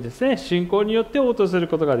アのようにですね、信仰によって応答する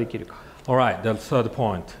ことができるか。All right, the third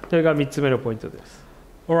point. それが3つ目のポイントです。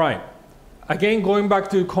All right. Again, going back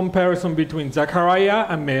to comparison between Zechariah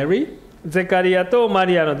and Mary. ゼカリアとマ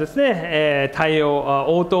リアのですね、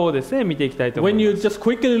応答をですね、見ていきたいと思い When ます。 you just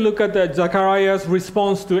quickly look at the Zechariah's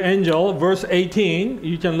response to angel, verse 18,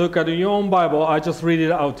 you can look at your own Bible. I just read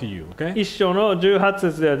it out to you, okay? 一章の18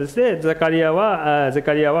節ではですね、ゼカリア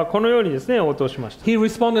はこのようにですね、応答しました。 He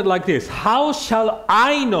responded like this: How shall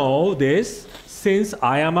I know this, since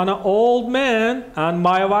I am an old man and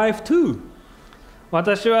my wife too?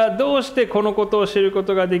 私はどうしてこのことを知るこ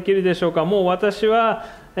とができるでしょうか。もう私は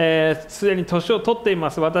すでに年を取っていま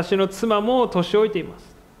す。私の妻も年老いていま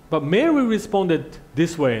す。 But Mary responded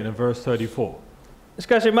this way in verse 34. し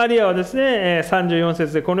かしマリアはですね、34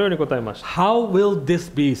節でこのように答えました。 How will this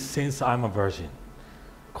be, since I'm a virgin?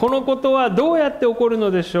 このことはどうやって起こるの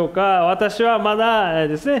でしょうか。私はまだ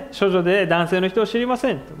ですね、処女で男性の人を知りま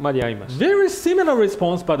せんとマリアは言いました。 Very similar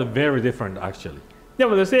response, but very different actually. で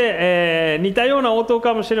もですね、似たような応答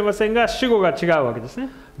かもしれませんが、主語が違うわけですね。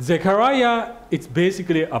Zechariah, it's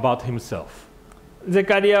basically about himself. ゼ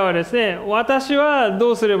カリアはですね、私は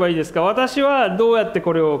どうすればいいですか。私はどうやって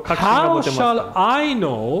これを確信が How 持てます shall か。 I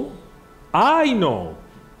know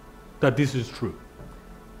that this is true?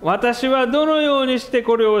 私はどのようにして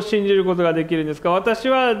これを信じることができるんですか。私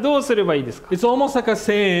はどうすればいいですか。 It's almost like a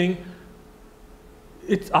saying,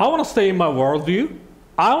 I want to stay in my worldview,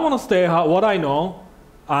 I want to stay what I know,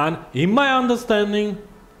 and in my understanding,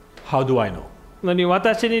 how do I know?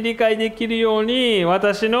 私に理解できるように、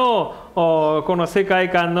私のこの世界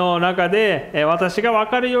観の中で私が分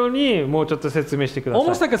かるようにもうちょっと説明してくだ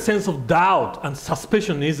Almost さい。 like a sense of doubt and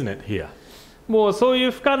suspicion, isn't it, here? もうそうい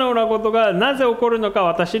う不可能なことがなぜ起こるのか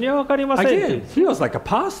私には分かりません。 Again, he was like a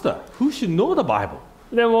pastor who should know the Bible.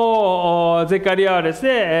 でもゼカリアはです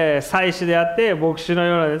ね、祭司であって牧師の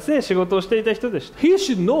ようなですね、仕事をしていた人でした。 He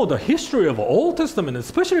should know the history of the Old Testament,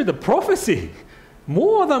 especially the prophecy,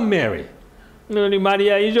 more than Mary. のようにマリ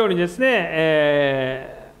ア以上にです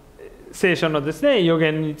ね、聖書のですね、予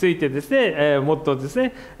言についてですね、もっとです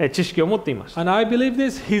ね、知識を持っていました。 And I believe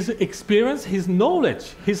this, his experience, his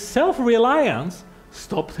knowledge, his self-reliance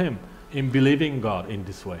stopped him in believing God in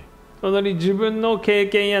this way. 本当に自分の経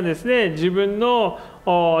験やですね、自分の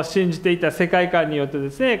信じていた世界観によってで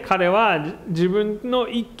すね、彼は自分の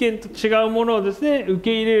一見と違うものをですね、受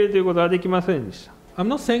け入れるということはできませんでした。 I'm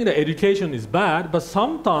not saying that education is bad, but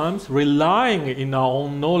sometimes relying in our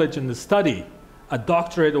own knowledge and study, a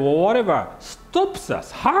doctorate or whatever, stops us,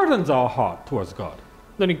 hardens our heart towards God.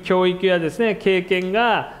 本当に教育やですね、経験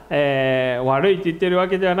が、悪いと言っているわ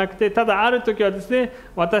けではなくて、ただある時はですね、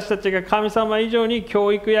私たちが神様以上に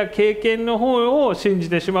教育や経験の方を信じ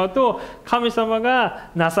てしまうと、神様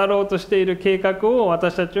がなさろうとしている計画を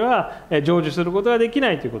私たちは成就することができ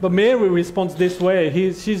ないということ。 But Mary responds this way.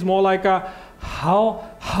 She's more like how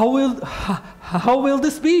will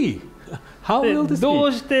this be? How will this ど be?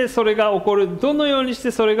 うしてそれが起こる、どのようにし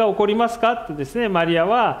てそれが起こりますかってですね、マリア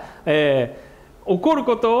は、起こる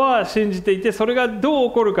ことは信じていて、それがどう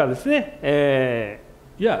起こるかですね、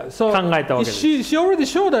Yeah, so 考えたわけです。 she already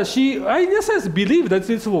showed that she, in a sense, believed that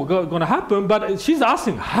this was going to happen, but she's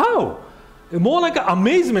asking how? More like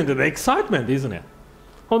amazement and excitement, isn't it?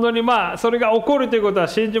 本当にそれが起こるということは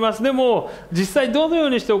信じます。でも実際どのよう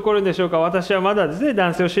にして起こるんでしょうか。私はまだですね、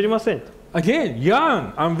男性を知りませんと。 Again,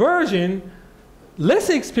 young and virgin, less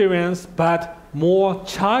experience, but more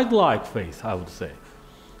childlike faith, I would say.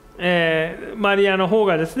 マリアの方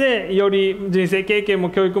がですね、より人生経験も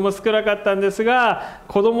教育も少なかったんですが、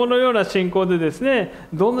子供のような信仰でですね、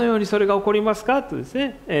どのようにそれが起こりますかとです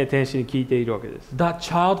ね、天使に聞いているわけです。 That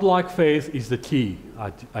childlike faith is the key,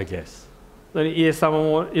 I guess. イエス様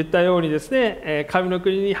も言ったようにですね、神の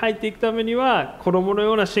国に入っていくためには子供の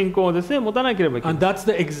ような信仰をですね、持たなければいけない。 And that's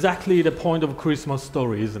exactly the point of Christmas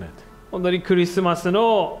story, isn't it? 本当にクリスマス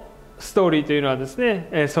のストーリーというのはです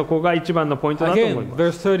ね、そこが一番のポイントだと思い Again,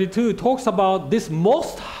 ます。 verse 32 talks about this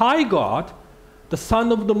most high God, the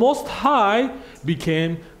Son of the Most High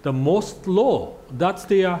became the most low. That's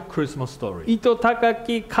their Christmas story. 意図高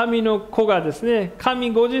き神の子がですね、神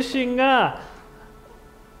ご自身が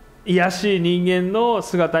卑しい人間の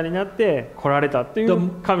姿になって来られたという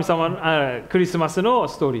神様のクリスマスの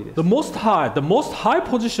ストーリーです。 The most high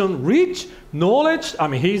position, rich knowledge. I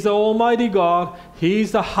mean, He's the Almighty God.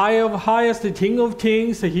 He's the high of highest, the King of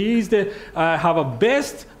Kings. He's the have a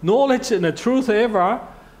best knowledge and the truth ever.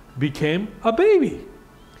 Became a baby.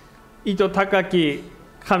 意図高き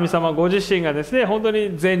神様ご自身がですね、本当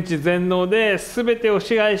に全知全能で全てを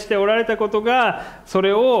支配しておられたことが、そ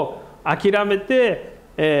れを諦めて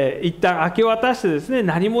一旦明け渡してですね、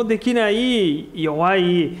何もできない弱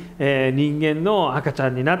い、人間の赤ちゃ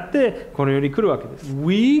んになってこの世に来るわけです。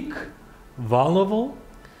weak, vulnerable,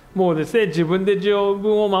 もうですね、自分で自分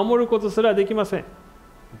を守ることすらできません。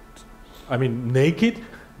I mean naked,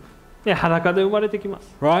 裸で生まれてきま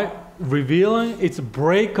す。right? Revealing it's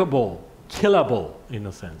breakable, killable in a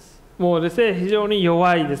sense. もうですね、非常に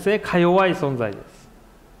弱いですね、か弱い存在です。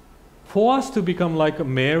For us to become like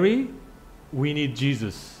Mary, we need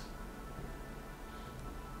Jesus.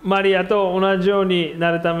 マリアと同じように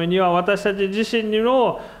なるためには、私たち自身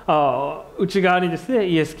の内側にですね、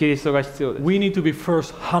イエス・キリストが必要です。We need to be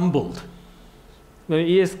first humbled.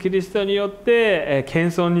 イエス・キリストによって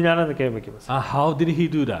謙遜にならなければいけません。 And how did he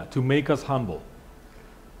do that? To make us humble.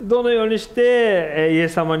 どのようにしてイエ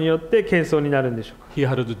ス様によって謙遜になるんでしょうか。 He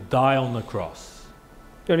had to die on the cross.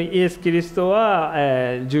 イエス・キリストは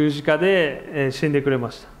十字架で死んでくれま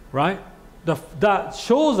した。 Right? That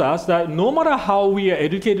shows us that no matter how we are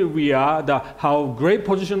educated we are, how great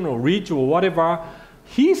position or rich or whatever,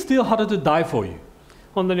 he still had to die for you.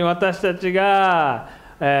 本当に私たちが、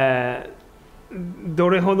ど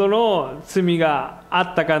れほどの罪があ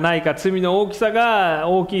ったかないか、罪の大きさが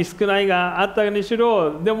大きい少ないがあったにし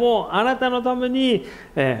ろ、でもあなたのために、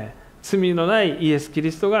罪のないイエス・キ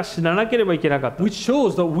リストが死ななければいけなかった。 Which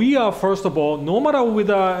shows that we are, first of all, no matter with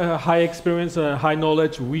a high experience and high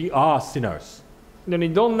knowledge, we are sinners.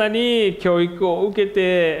 どんなに教育を受け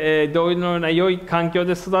て、どういうような良い環境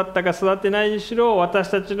で育ったか育ってないにしろ、私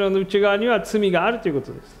たちの内側には罪があるというこ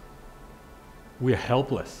とです。 We are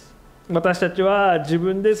helpless. 私たちは自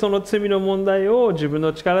分でその罪の問題を自分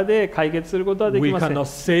の力で解決することはでき We ません。 cannot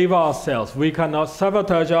save ourselves. We cannot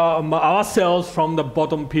sabotage ourselves from the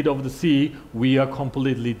bottom pit of the sea. We are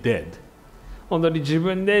completely dead. 本当に自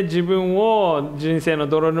分で自分を人生の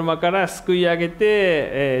泥沼から救い上げ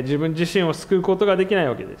て、自分自身を救うことができない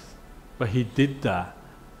わけです。 But he did that,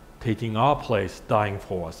 taking our place, dying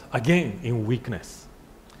for us. Again, in weakness.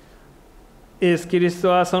 イエス・キリスト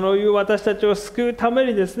はそのいう私たちを救うため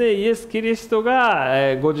にですね、イエス・キリスト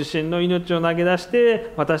がご自身の命を投げ出し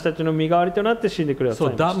て私たちの身代わりとなって死んでください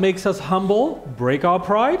So まし that た。 makes us humble, break our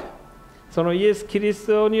pride. そのイエス・キリス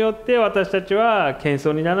トによって私たちは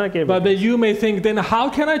謙遜にならなければい But けない。 then you may think, then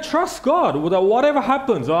how can I trust God? Whatever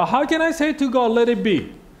happens, or how can I say to God, let it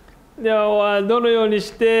be? ではどのように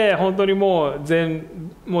して本当にもう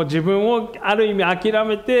自分をある意味諦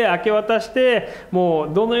めて明け渡して、も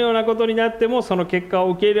うどのようなことになってもその結果を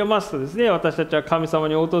受け入れますとですね、私たちは神様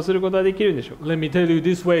に応答することができるんでしょうか。 Let me tell you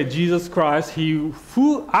this way, Jesus Christ, he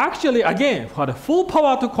actually, again, had a full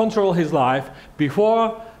power to control his life.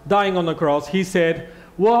 Before dying on the cross, he said,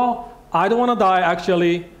 well, I don't want to die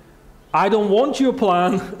actually. I don't want your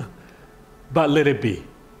plan, but let it be.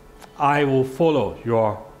 I will follow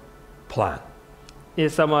your plan. イエ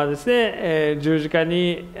ス様はですね、十字架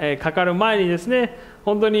にかかる前にですね、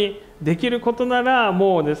本当にできることなら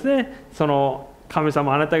もうですね、その神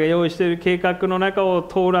様あなたが用意している計画の中を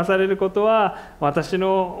通らされることは私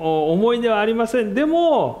の思いではありません。で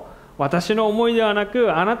も私の思いではな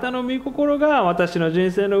く、あなたの御心が私の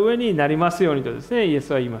人生の上になりますようにとですね、イエ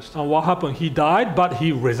スは言いました。 And what happened? He died, but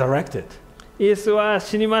he resurrected. イエスは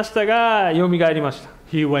死にましたが、よみがえりました。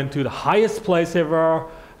He went to the highest place ever,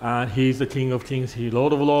 and he's the King of Kings, he's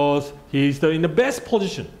Lord of Lords, he's in the best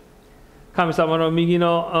position. 神様の右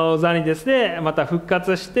の座にですね、また復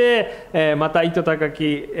活して、また糸高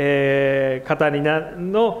き、方に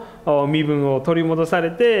の身分を取り戻され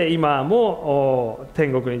て、今も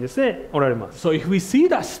天国にですね、おられます。 So if we see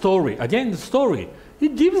that story, again the story,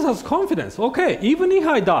 it gives us confidence. Okay, even if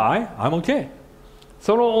I die, I'm okay.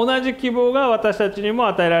 その同じ希望が私たちにも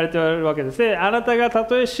与えられているわけですね。あなたがた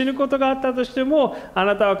とえ死ぬことがあったとしても、あ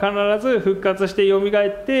なたは必ず復活してよみがえ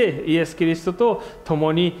ってイエス・キリストと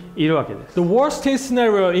共にいるわけです。 The worst case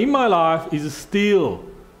scenario in my life is still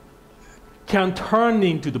can turn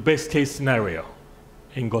into the best case scenario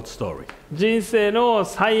in God's story. 人生の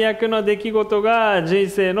最悪の出来事が人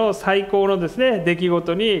生の最高のですね、出来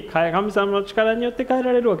事に神様の力によって変え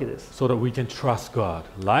られるわけです。 So that we can trust God.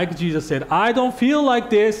 Like Jesus said, I don't feel like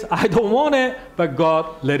this, I don't want it, but God,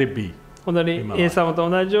 let it be. 本当にイエス様と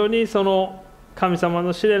同じように、その神様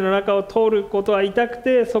の試練の中を通ることは痛く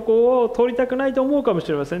て、そこを通りたくないと思うかもし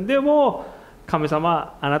れません。でも神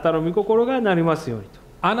様、あなたの御心がなりますようにと。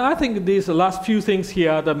 And I think these last few things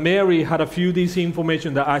here, that Mary had a few these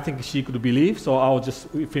information that I think she could believe, so I'll just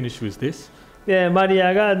finish with this. でマリ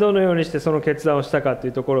アがどのようにしてその決断をしたかと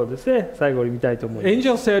いうところをですね、最後に見たいと思います。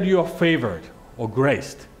 Angel said you are favored or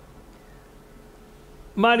graced.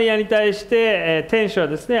 マリアに対して、天使は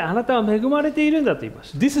ですね、あなたは恵まれているんだと言いま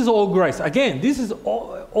した。This is all grace. Again, this is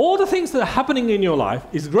all the things that are happening in your life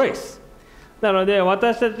is grace. なので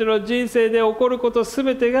私たちの人生で起こることす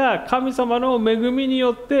べてが神様の恵みに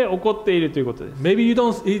よって起こっているということです。Maybe it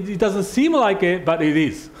doesn't seem like it, but it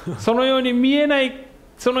is. そのように見えない、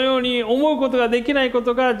そのように思うことができないこ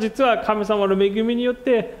とが実は神様の恵みによっ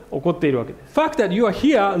て起こっているわけです。The fact that you are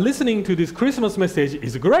here listening to this Christmas message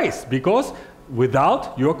is grace because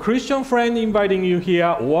without your Christian friend inviting you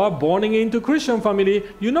here or born into Christian family,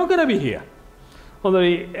 you're not going to be here. 本当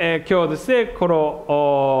に、今日ですね、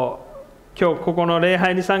今日ここの礼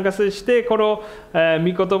拝に参加してこの、御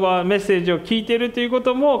言葉メッセージを聞いているというこ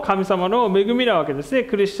とも神様の恵みなわけですね。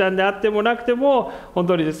クリスチャンであってもなくても本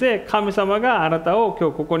当にですね、神様があなたを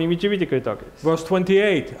今日ここに導いてくれたわけです。Verse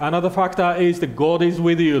 28, another factor is that God is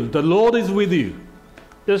with you. The Lord is with you.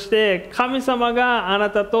 そして神様があ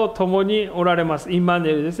なたと共におられます。インマヌ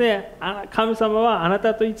エルですね。神様はあな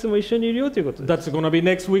たといつも一緒にいるよということです。That's going to be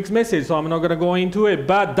next week's message, so I'm not going to go into it.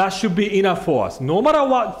 But that should be enough for us. No matter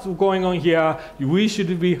what's going on here, we should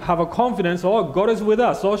have a confidence, oh, God is with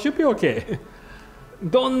us, so it should be okay.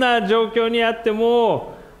 どんな状況にあって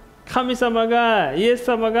も神様が、イエス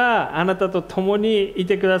様があなたと共にい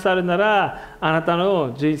てくださるなら、あなた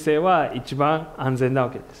の人生は一番安全な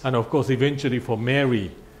わけです。And of course, eventually for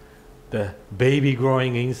Mary, the baby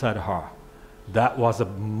growing inside her, that was the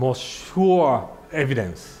most sure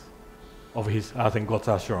evidence of I think, God's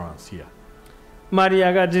assurance here. マリ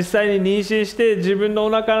アが実際に妊娠して自分のお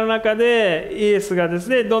腹の中でイエスがです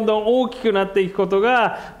ね、どんどん大きくなっていくこと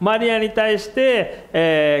がマリアに対し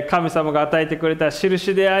て、神様が与えてくれた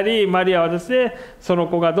印であり、マリアはですね、その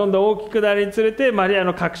子がどんどん大きくなるにつれてマリア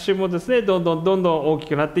の確信もですね、どんどん大き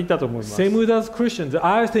くなっていったと思います。 Same with us Christians.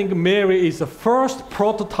 I think Mary is the first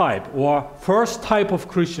prototype or first type of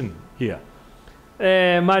Christian here.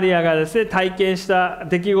 マリアがですね、体験した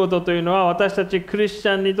出来事というのは私たちクリスチ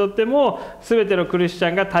ャンにとっても全てのクリスチ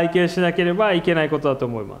ャンが体験しなければいけないことだと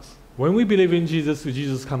思います。When we believe in Jesus,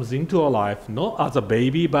 Jesus comes into our life, not as a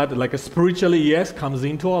baby, but like a spiritually, yes, comes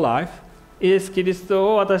into our life. イエス・キリス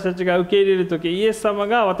トを私たちが受け入れるとき、イエス様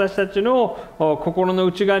が私たちの心の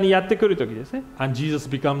内側にやってくるときですね。And Jesus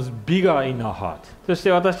becomes bigger in our heart. そして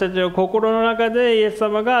私たちの心の中でイエス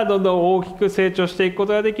様がどんどん大きく成長していくこ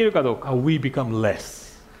とができるかどうか。And we become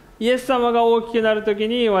less. イエス様が大きくなるとき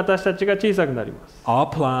に私たちが小さくなります。Our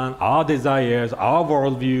plan, our desires, our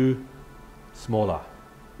worldview, smaller.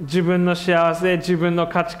 自分の幸せ、自分の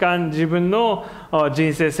価値観、自分の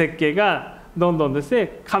人生設計がどんどんです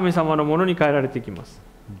ね、神様のものに変えられていきます。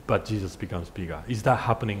But Jesus becomes bigger. Is that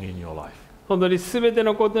happening in your life? 本当に全て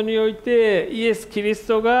のことにおいてイエス・キリス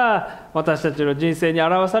トが私たちの人生に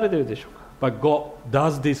表されているでしょうか。 But God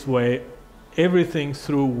does this way everything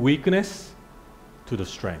through weakness to the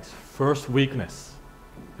strength. First weakness.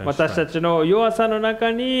 私たちの弱さの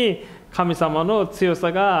中に神様の強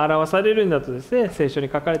さが表されるんだとですね、聖書に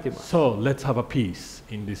書かれています。 So let's have a peace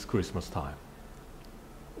in this Christmas time.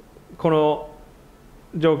 この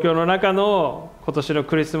状況の中の今年の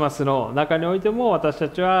クリスマスの中においても私た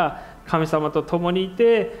ちは神様と共にい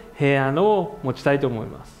て平安を持ちたいと思い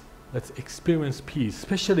ます。 Let's experience peace,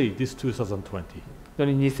 especially this 2020. 本当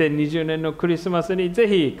に2020年のクリスマスにぜ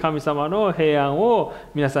ひ神様の平安を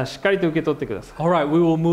皆さんしっかりと受け取ってください。 All right, we will move